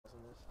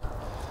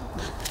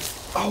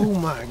Oh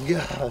my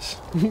gosh.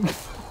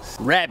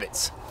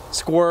 Rabbits,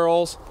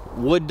 squirrels,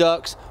 wood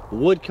ducks,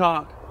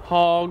 woodcock,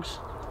 hogs,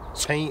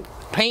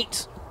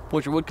 paints,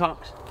 which are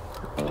woodcocks.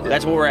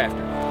 That's what we're after.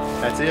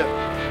 That's it.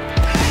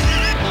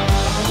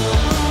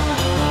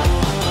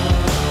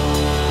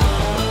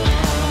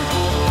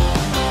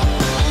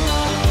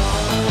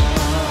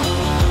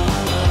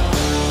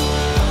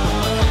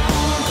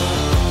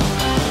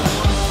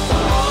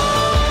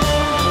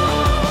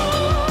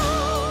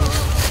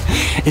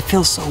 It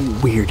feels so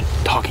weird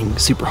talking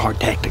super hard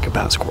tactic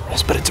about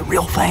squirrels, but it's a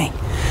real thing.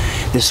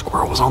 This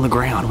squirrel was on the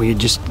ground. We had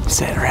just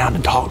sat around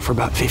and talked for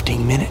about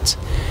 15 minutes.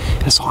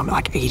 And I saw him at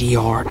like 80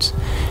 yards.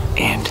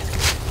 And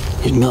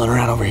he was milling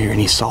around over here and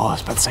he saw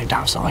us. By the same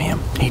time I saw him,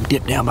 he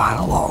dipped down behind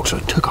a log, so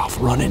I took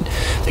off running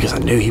because I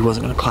knew he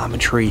wasn't gonna climb a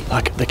tree.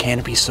 Like the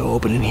canopy's so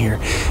open in here.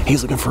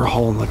 He's looking for a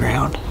hole in the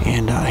ground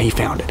and he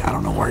found it. I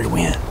don't know where he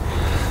went.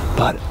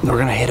 But we're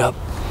gonna head up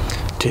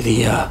to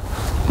the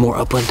more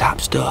upland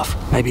type stuff.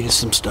 Maybe just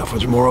some stuff where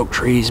there's more oak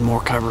trees,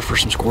 more cover for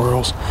some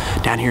squirrels.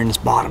 Down here in this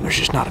bottom, there's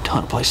just not a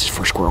ton of places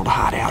for a squirrel to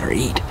hide out or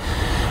eat.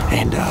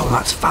 And we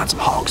might find some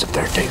hogs up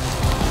there too.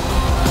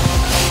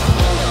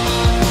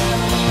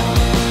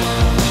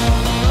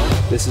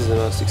 This is the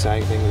most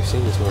exciting thing we've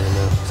seen this morning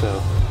though,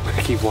 so we're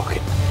gonna keep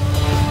walking.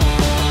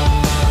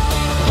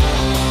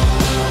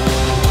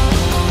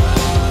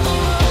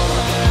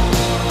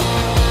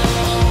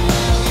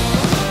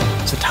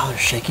 So Tyler's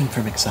shaking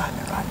from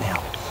excitement right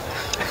now.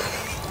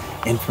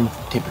 And from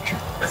temperature.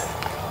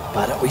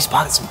 But we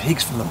spotted some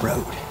pigs from the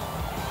road.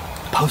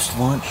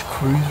 Post-lunch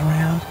cruise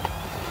around.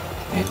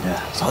 And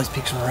saw these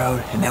pigs from the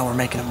road, and now we're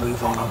making a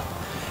move on them.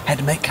 Had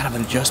to make kind of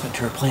an adjustment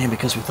to our plan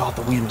because we thought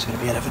the wind was going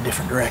to be out of a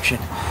different direction.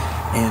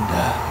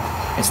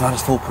 And it's not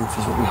as foolproof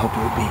as what we hoped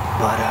it would be.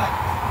 But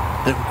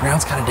the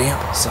ground's kind of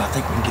damp, so I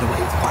think we can get away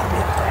with quite a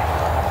bit today.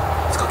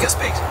 Let's go get some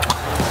pigs.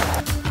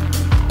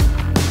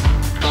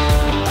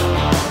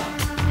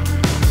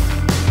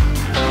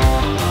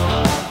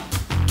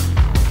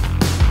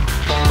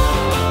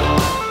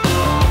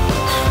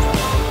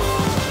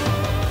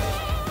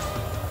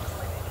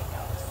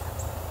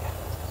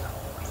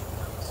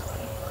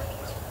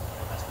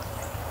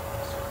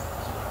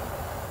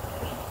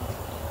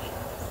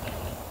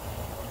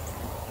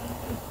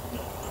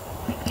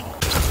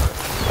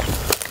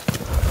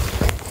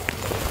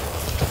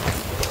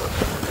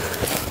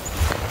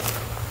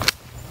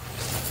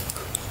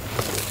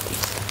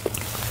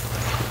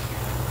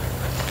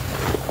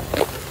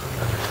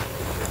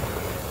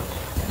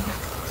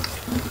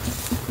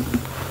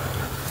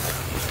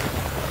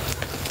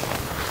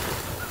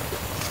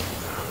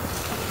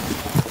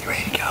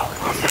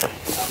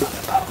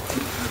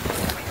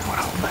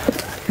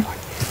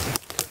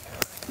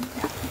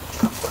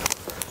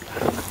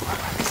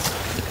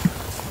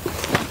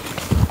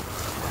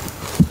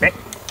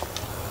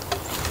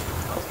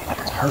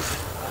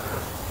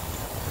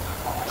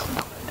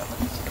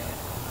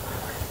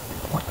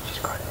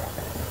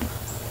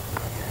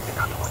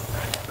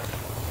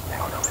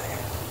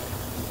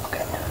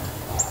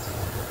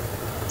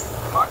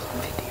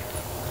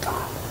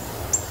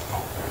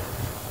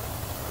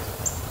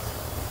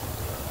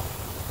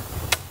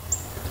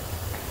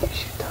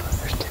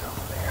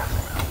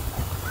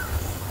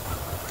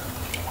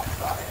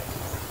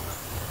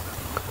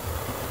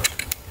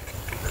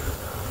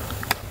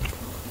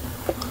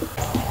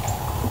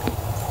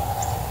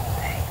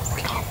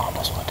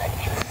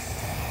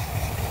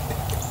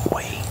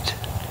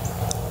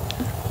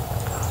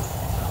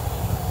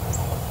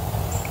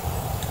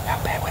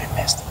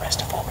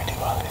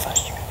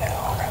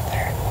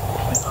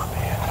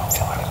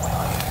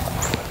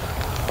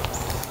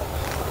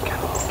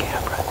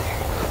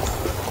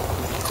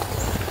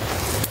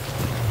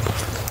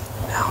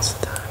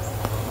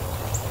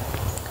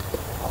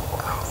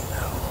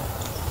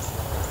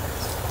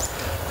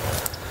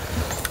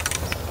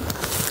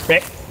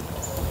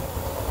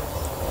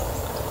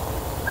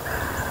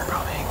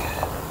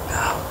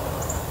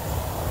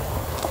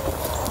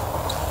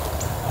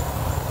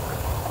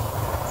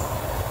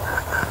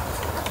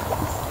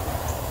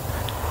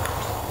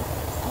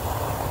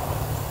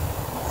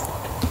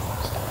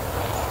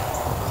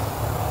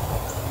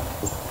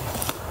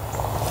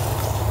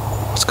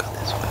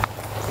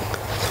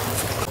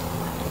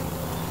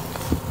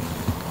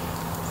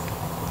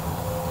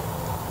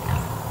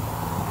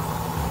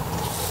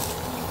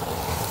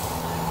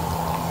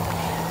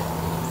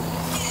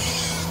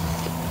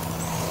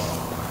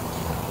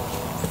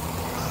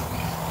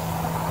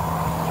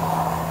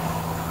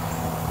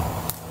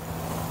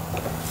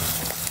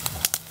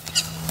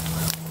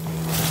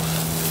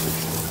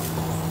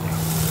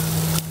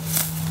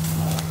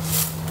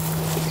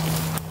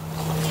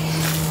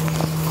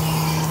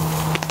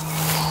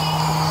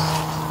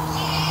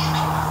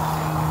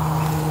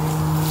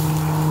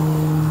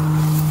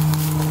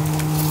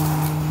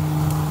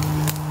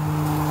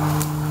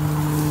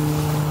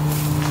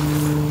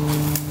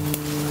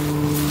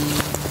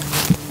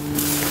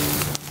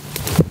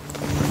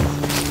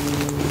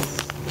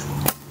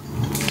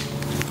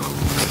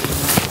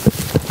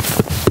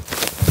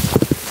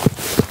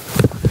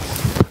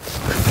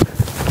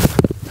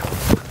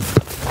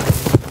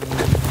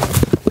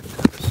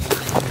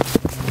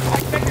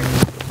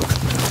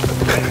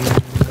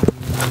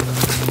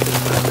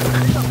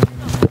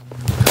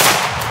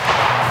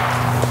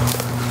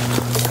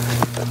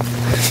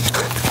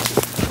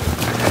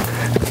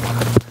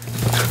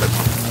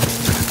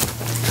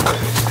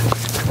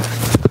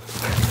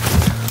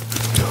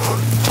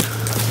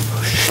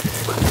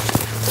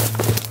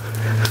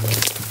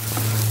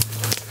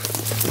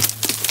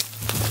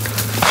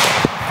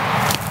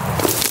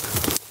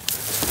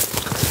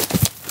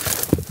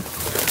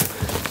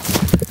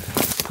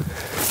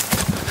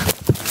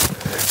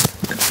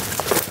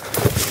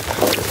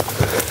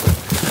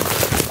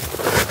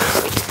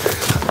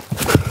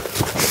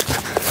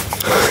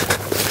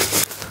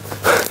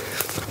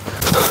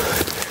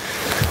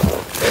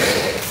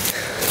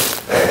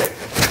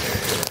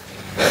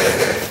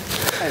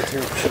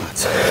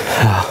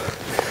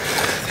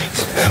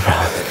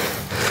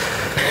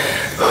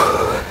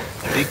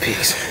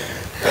 pigs.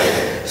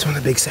 It's one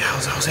of the big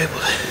sows I was able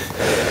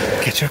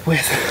to catch up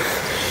with.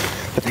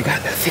 But they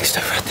got that thick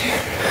stuff right there.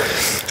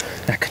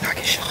 And I could not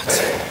get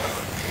shots.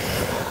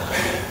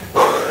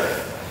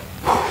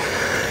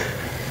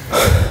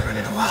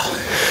 Running a while.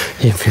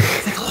 Yeah, I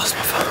think I lost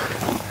my phone.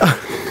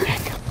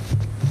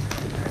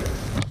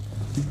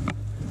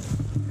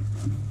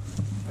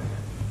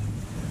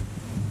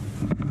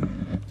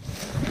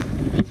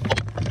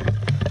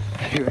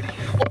 You ready?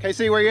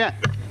 KC, where you at?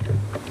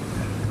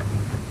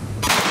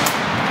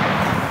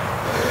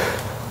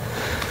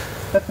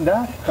 Nothing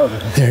died? Oh,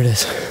 There it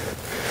is.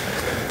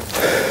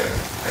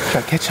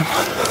 Try to catch him.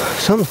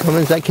 something's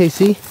coming. Is that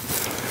KC?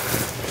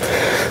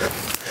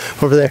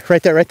 Over there,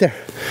 right there, right there.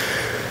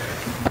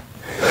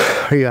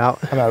 Are you out?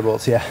 I'm out of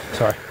bullets, yeah.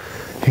 Sorry.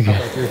 You're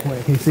good.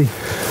 KC.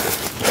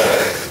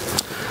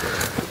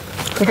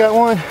 I got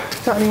one,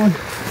 tiny one.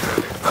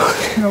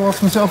 And I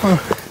lost my cell phone.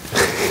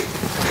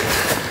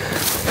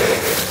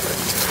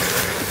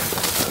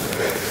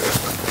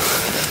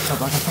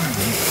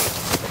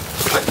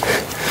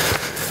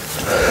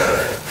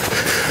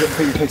 I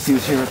figured KC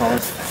was here with all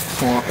this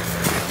swamp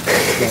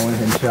going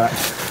and shot.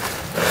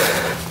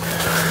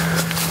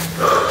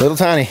 Little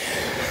tiny.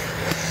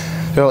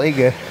 They'll eat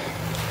good.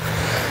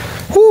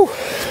 Whew.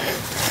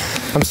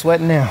 I'm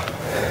sweating now.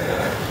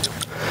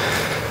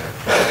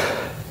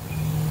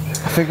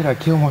 I figured I'd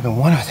kill more than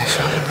one of this.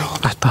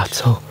 I thought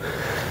so.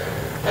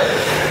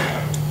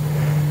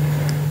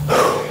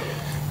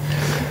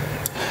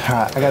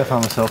 Alright, I gotta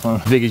find my cell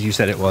phone. Big as you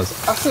said it was.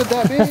 I said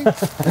that big. I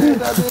said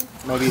that big.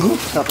 Maybe a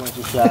couple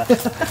inches shy.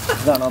 Is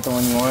that not the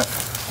one you want?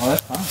 Oh,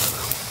 that's fine.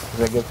 Is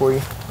that good for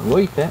you? We'll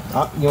eat that.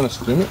 You want to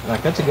skin it?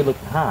 Like, that's a good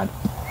looking hide.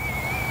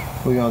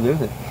 What are you gonna do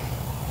with it?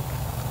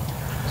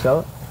 Sell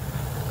it?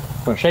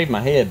 I'm going to shave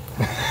my head.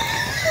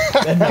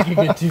 That'd make a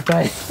good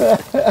toupee.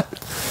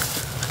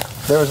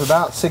 There was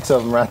about 6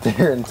 of them right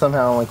there, and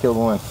somehow I only killed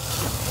one.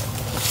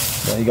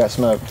 Yeah, he got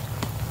smoked.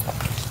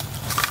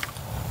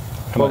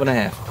 12 and a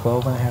half.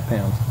 12 and a half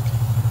pounds.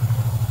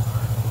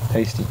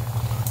 Tasty.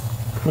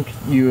 Look,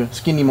 you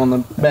skinned him on the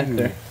back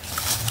there.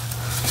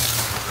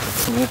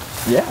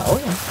 Yeah, oh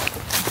yeah.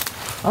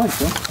 I think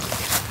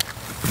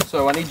so.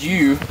 So I need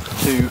you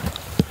to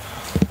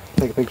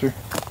Take a picture.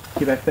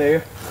 get back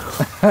there.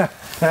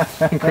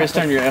 And Chris,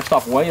 turn your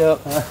f-stop way up.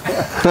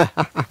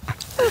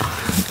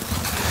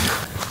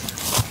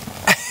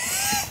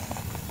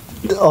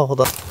 Oh,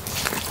 hold on.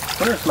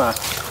 Where's my...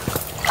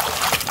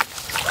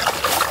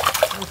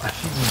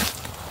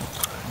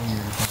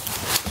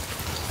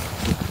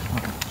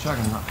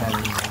 Shotgun's not bad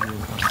anymore.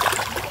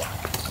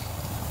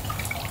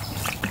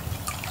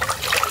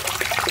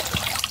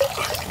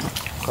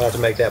 I'll have to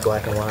make that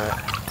black and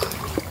white.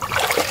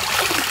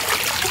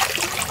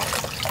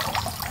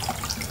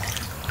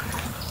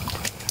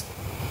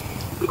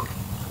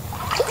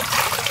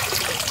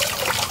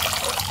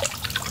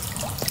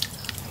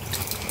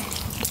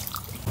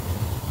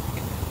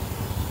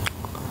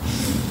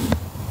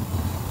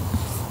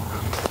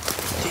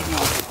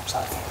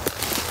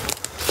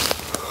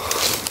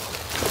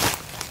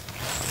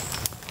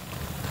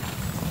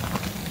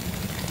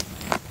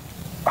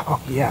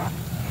 Oh, yeah.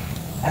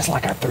 That's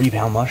like a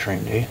 3-pound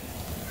mushroom, dude.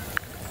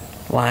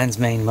 Lion's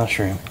mane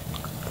mushroom.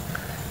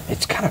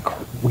 It's kind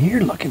of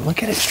weird looking.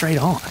 Look at it straight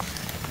on.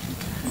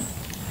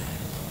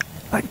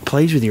 Like,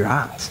 plays with your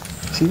eyes.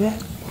 See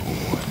that?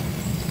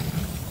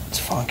 It's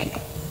funky.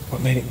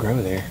 What made it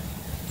grow there?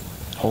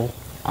 Hole.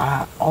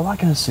 All I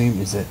can assume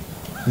is that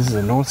this is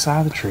the north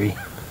side of the tree,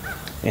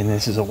 and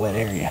this is a wet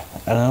area.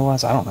 And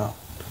otherwise, I don't know.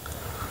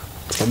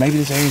 But maybe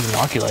this area's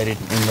inoculated,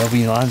 and there'll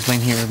be lion's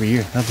mane here every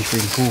year. That'd be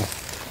freaking cool.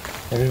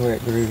 Everywhere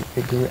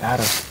it grew out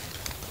of.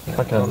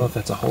 I don't know if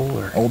that's a hole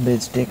or... Old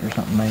dead stick or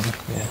something, maybe.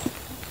 Yeah.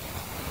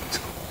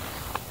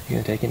 You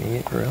gonna take it and eat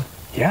it for real?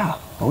 Yeah.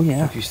 Oh,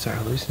 yeah. If you start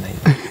hallucinating.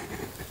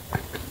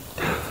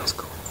 Damn, that's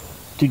cool.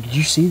 Dude, did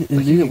you see that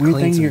Like, you that can weird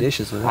clean thing some in your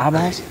dishes with it.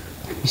 eyeballs?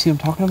 You see what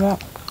I'm talking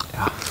about?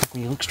 Yeah. Like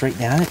when you look straight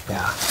down it?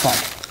 Yeah. It's like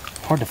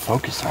hard to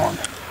focus on.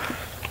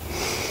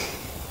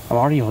 I'm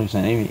already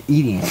hallucinating,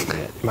 eating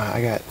it.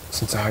 I got,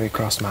 since I already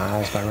crossed my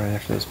eyes by running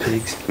after those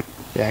pigs,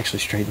 it actually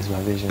straightens my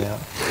vision out.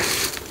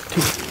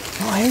 Dude,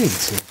 no, I hate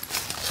it.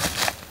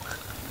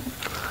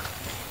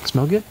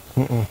 Smell good?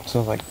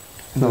 Smells like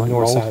the Smell like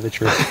north mold. side of the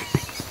tree.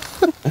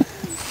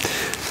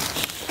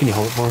 Can you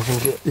hold it for us a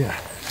little bit? Yeah.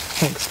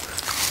 Thanks.